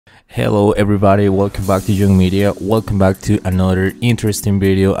Hello everybody, welcome back to Young Media. Welcome back to another interesting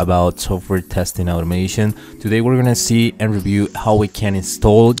video about software testing automation. Today we're gonna see and review how we can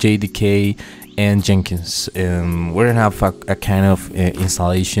install JDK and Jenkins. We're gonna have a kind of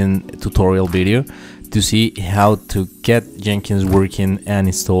installation tutorial video to see how to get Jenkins working and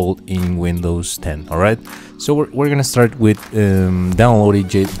installed in Windows 10. Alright, so we're gonna start with downloading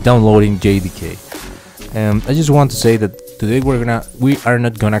JDK. I just want to say that today we are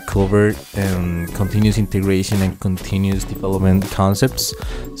not gonna cover continuous integration and continuous development concepts,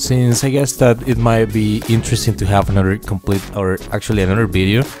 since I guess that it might be interesting to have another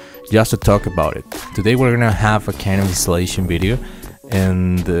video just to talk about it. Today we're gonna have a kind of installation video,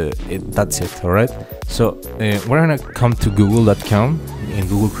 and that's it. All right, so we're gonna come to google.com in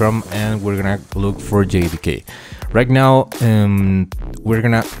Google Chrome, and we're gonna look for JDK. Right now, we're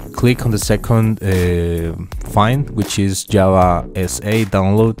gonna click on the second find, which is Java SA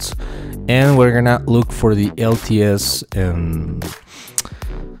downloads, and we're gonna look for the LTS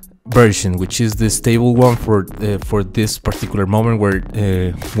version, which is the stable one for this particular moment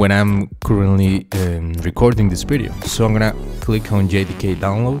when I'm currently recording this video. So I'm gonna click on JDK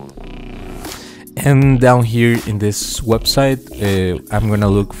download, and down here in this website, I'm gonna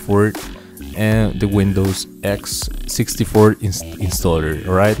look for the Windows x64 installer.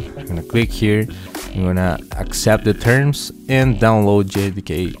 Alright, I'm gonna click here, I'm gonna accept the terms and download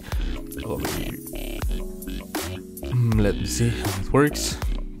JDK over here. Let me see how it works.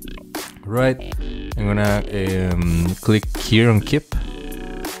 Right, I'm gonna click here on keep,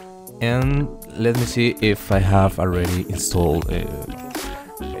 and let me see if I have already installed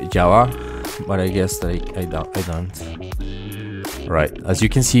Java, but I guess that I don't. Right, as you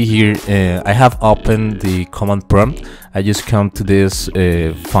can see here, I have opened the command prompt. I just come to this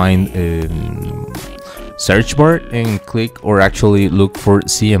find search bar and click, or actually look for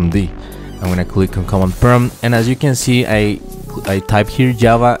CMD. I'm gonna click on command prompt, and as you can see, I type here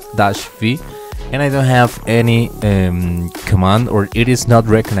java-v, and I don't have any command, or it is not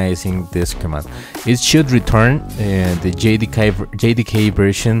recognizing this command. It should return the JDK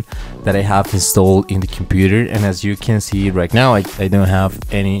version that I have installed in the computer, and as you can see right now, I don't have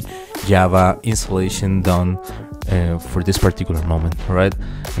any Java installation done for this particular moment. Alright,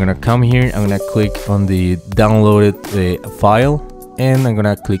 I'm gonna come here, I'm gonna click on the downloaded file, and I'm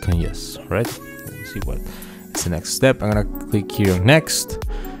gonna click on yes. Right, let's see what is the next step. I'm gonna click here on next.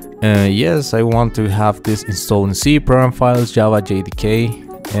 Yes, I want to have this installed in C, program files, Java, JDK,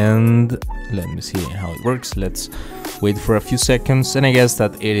 and let me see how it works. Let's wait for a few seconds, and I guess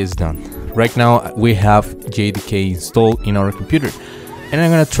that it is done. Right now we have JDK installed in our computer, and I'm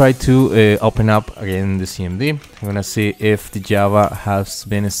gonna try to open up again the CMD. I'm gonna see if the Java has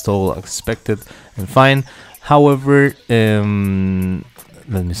been installed as expected and fine. However, let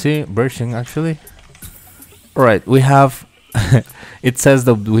me see, version actually. Alright, we have it says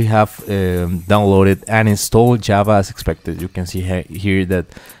that we have downloaded and installed Java as expected. You can see here that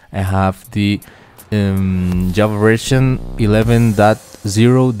I have the Java version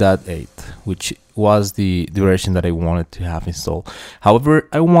 11.0.8, which was the version that I wanted to have installed. However,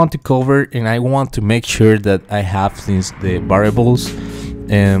 I want to cover and I want to make sure that I have the variables,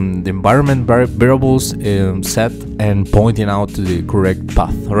 the environment variables set and pointing out to the correct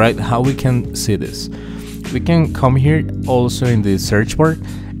path. Alright, how we can see this? We can come here also in the search bar,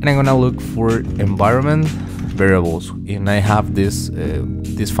 and I'm gonna look for environment variables, and I have this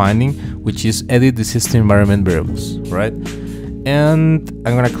finding, which is edit the system environment variables. Right, and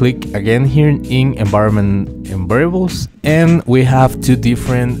I'm gonna click again here in environment and variables, and we have two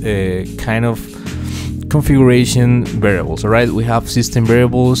different kind of configuration variables. Alright, we have system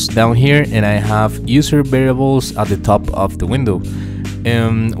variables down here, and I have user variables at the top of the window.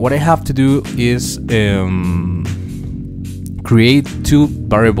 What I have to do is create two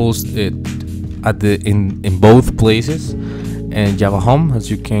variables in both places, and Java home, as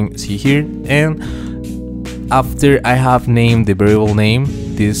you can see here, and after I have named the variable name,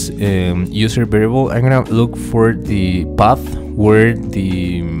 this user variable, I'm gonna look for the path where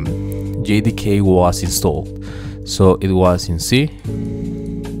the JDK was installed. So it was in C,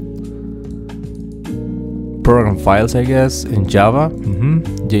 program files, I guess, in Java,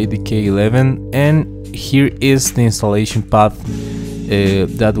 JDK 11, and here is the installation path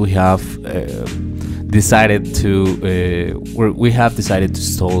that we have decided to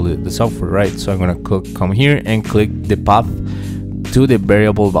install the software. Right, so I'm gonna come here and click the path to the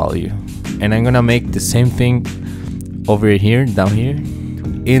variable value, and I'm gonna make the same thing over here, down here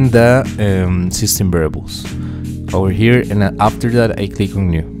in the system variables over here, and after that I click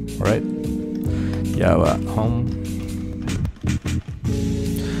on new. All right, Java home,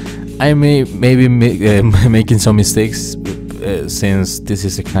 I may maybe making some mistakes since this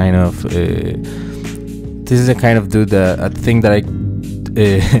is a kind of dude a thing that I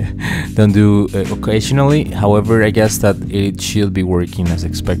don't do occasionally. However, I guess that it should be working as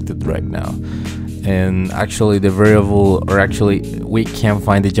expected right now. And actually the variable, or actually we can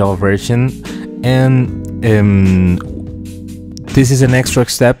find the Java version, and this is an extra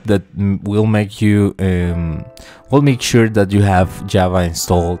step that will make you will make sure that you have Java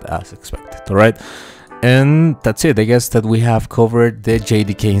installed as expected. All right, and that's it. I guess that we have covered the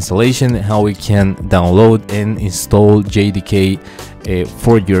JDK installation, how we can download and install JDK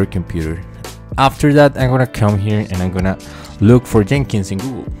for your computer. After that, I'm gonna come here and I'm gonna look for Jenkins in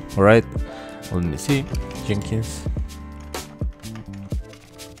Google. All right, let me see Jenkins.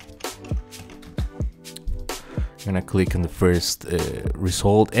 I'm gonna click on the first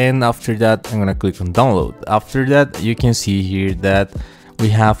result, and after that I'm gonna click on download. After that, you can see here that we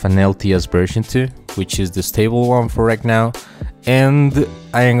have an LTS version 2, which is the stable one for right now, and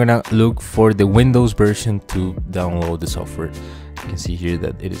I am gonna look for the Windows version to download the software. You can see here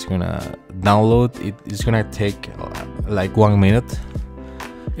that it is gonna download. It is gonna take like 1 minute.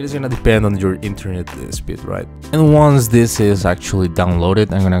 It is gonna depend on your internet speed, right? And once this is actually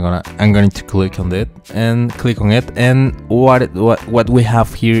downloaded, I'm going to click on it, and what we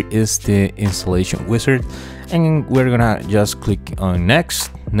have here is the installation wizard, and we're gonna just click on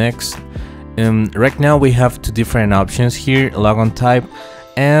next. Right now we have two different options here, logon type,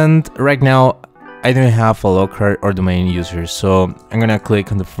 and right now I don't have a local or domain user, so I'm gonna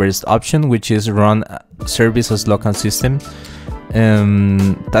click on the first option, which is run service as local system.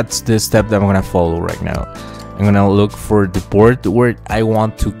 That's the step that I'm gonna follow right now. I'm gonna look for the port where I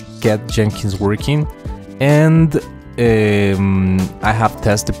want to get Jenkins working, and I have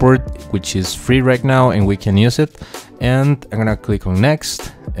test the port, which is free right now and we can use it, and I'm gonna click on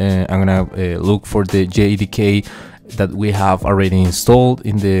next. I'm gonna look for the JDK that we have already installed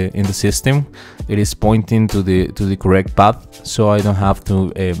in the system. It is pointing to the correct path, so I don't have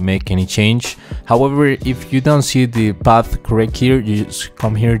to make any change. However, if you don't see the path correct here, you just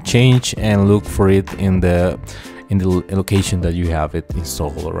come here, change, and look for it in the location that you have it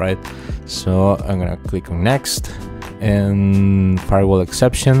installed. All right, so I'm gonna click on next, and firewall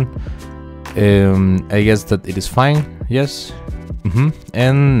exception. I guess that it is fine. Yes.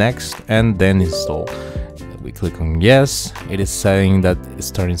 And next, and then install. We click on yes. It is saying that it's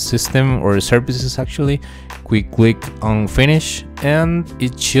starting system or services actually. We click on finish, and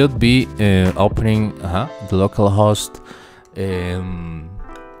it should be opening the localhost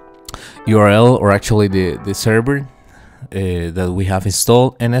URL, or actually the server that we have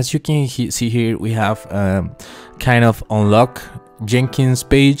installed. And as you can see here, we have kind of unlock Jenkins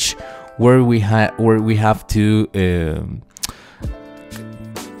page where we have to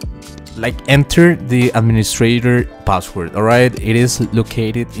like enter the administrator password. All right, it is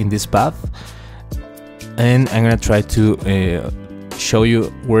located in this path, and I'm gonna try to show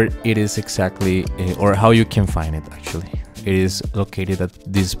you where it is exactly, or how you can find it. Actually, it is located at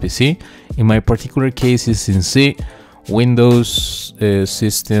this PC. In my particular case, it's in C, Windows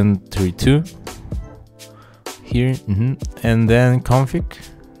System 32 here, and then config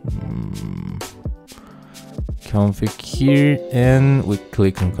here, and we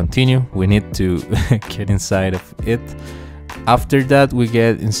click on continue. We need to get inside of it. After that, we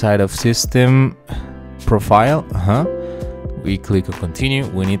get inside of system profile. We click on continue.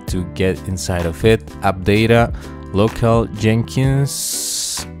 We need to get inside of it, app data, local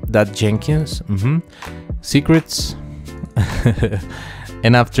Jenkins secrets.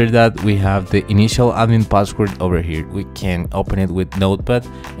 And after that, we have the initial admin password over here. We can open it with Notepad,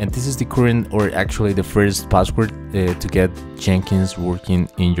 and this is the current, or actually the first password to get Jenkins working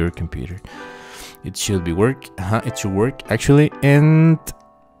in your computer. It should be it should work actually, and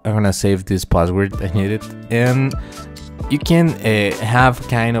I'm gonna save this password. I need it. And you can have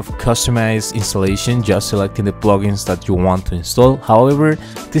kind of customized installation, just selecting the plugins that you want to install. However,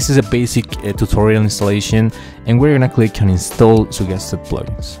 this is a basic tutorial installation, and we're gonna click on install suggested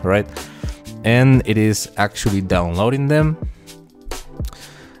plugins. Right, and it is actually downloading them.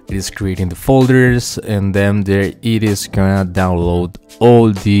 It is creating the folders, and then there it is gonna download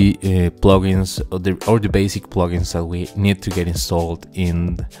all the plugins, or the basic plugins that we need to get installed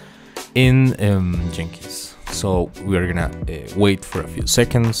in Jenkins. So we're gonna wait for a few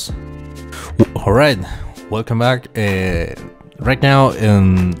seconds. All right, welcome back. Right now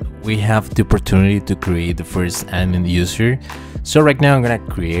we have the opportunity to create the first admin user. So right now I'm gonna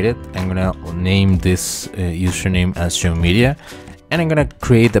create it. I'm gonna name this username as John Media, and I'm gonna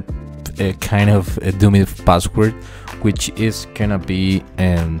create a kind of a dummy password which is gonna be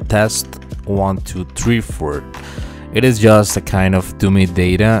test 1, 2, 3, 4. It is just a kind of dummy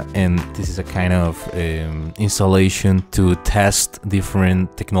data, and this is a kind of installation to test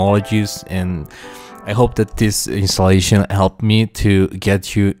different technologies, and I hope that this installation helped me to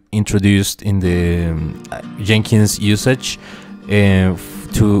get you introduced in the Jenkins usage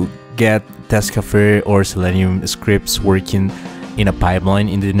to get Test Cafe or Selenium scripts working in a pipeline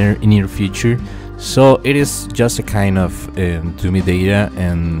in the near future. So it is just a kind of dummy data,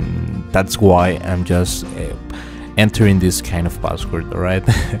 and that's why I'm just entering this kind of password. Alright,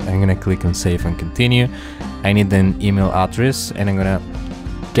 I'm gonna click on save and continue. I need an email address, and I'm gonna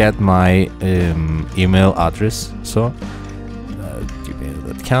get my email address, so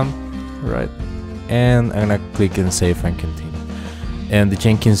gmail.com, right? And I'm gonna click on save and continue. And the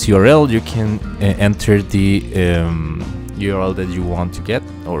Jenkins URL, you can enter the URL that you want to get,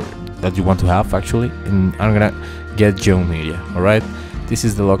 or that you want to have actually, and I'm gonna get Joe Media. Alright, this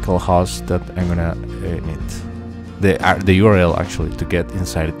is the local host that I'm gonna need the URL actually to get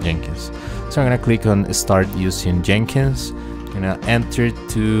inside Jenkins. So I'm gonna click on start using Jenkins. I'm gonna enter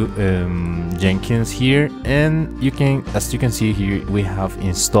to Jenkins here, and you can, as you can see here, we have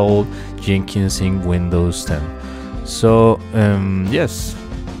installed Jenkins in Windows 10. So yes,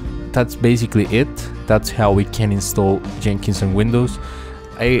 that's basically it. That's how we can install Jenkins on Windows.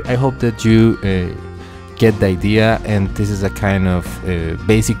 I hope that you get the idea, and this is a kind of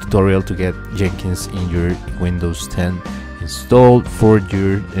basic tutorial to get Jenkins in your Windows 10 installed for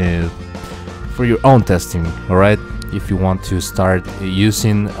your own testing. All right, if you want to start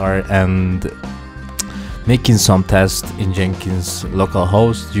using and making some tests in Jenkins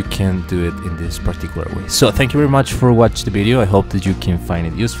localhost, you can do it in this particular way. So thank you very much for watching the video. I hope that you can find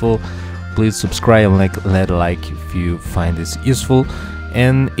it useful. Please subscribe and let a like if you find this useful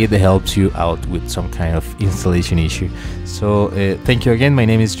and it helps you out with some kind of installation issue. So thank you again. My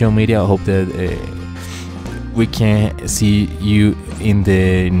name is Joe Media. I hope that we can see you in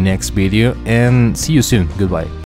the next video, and see you soon. Goodbye.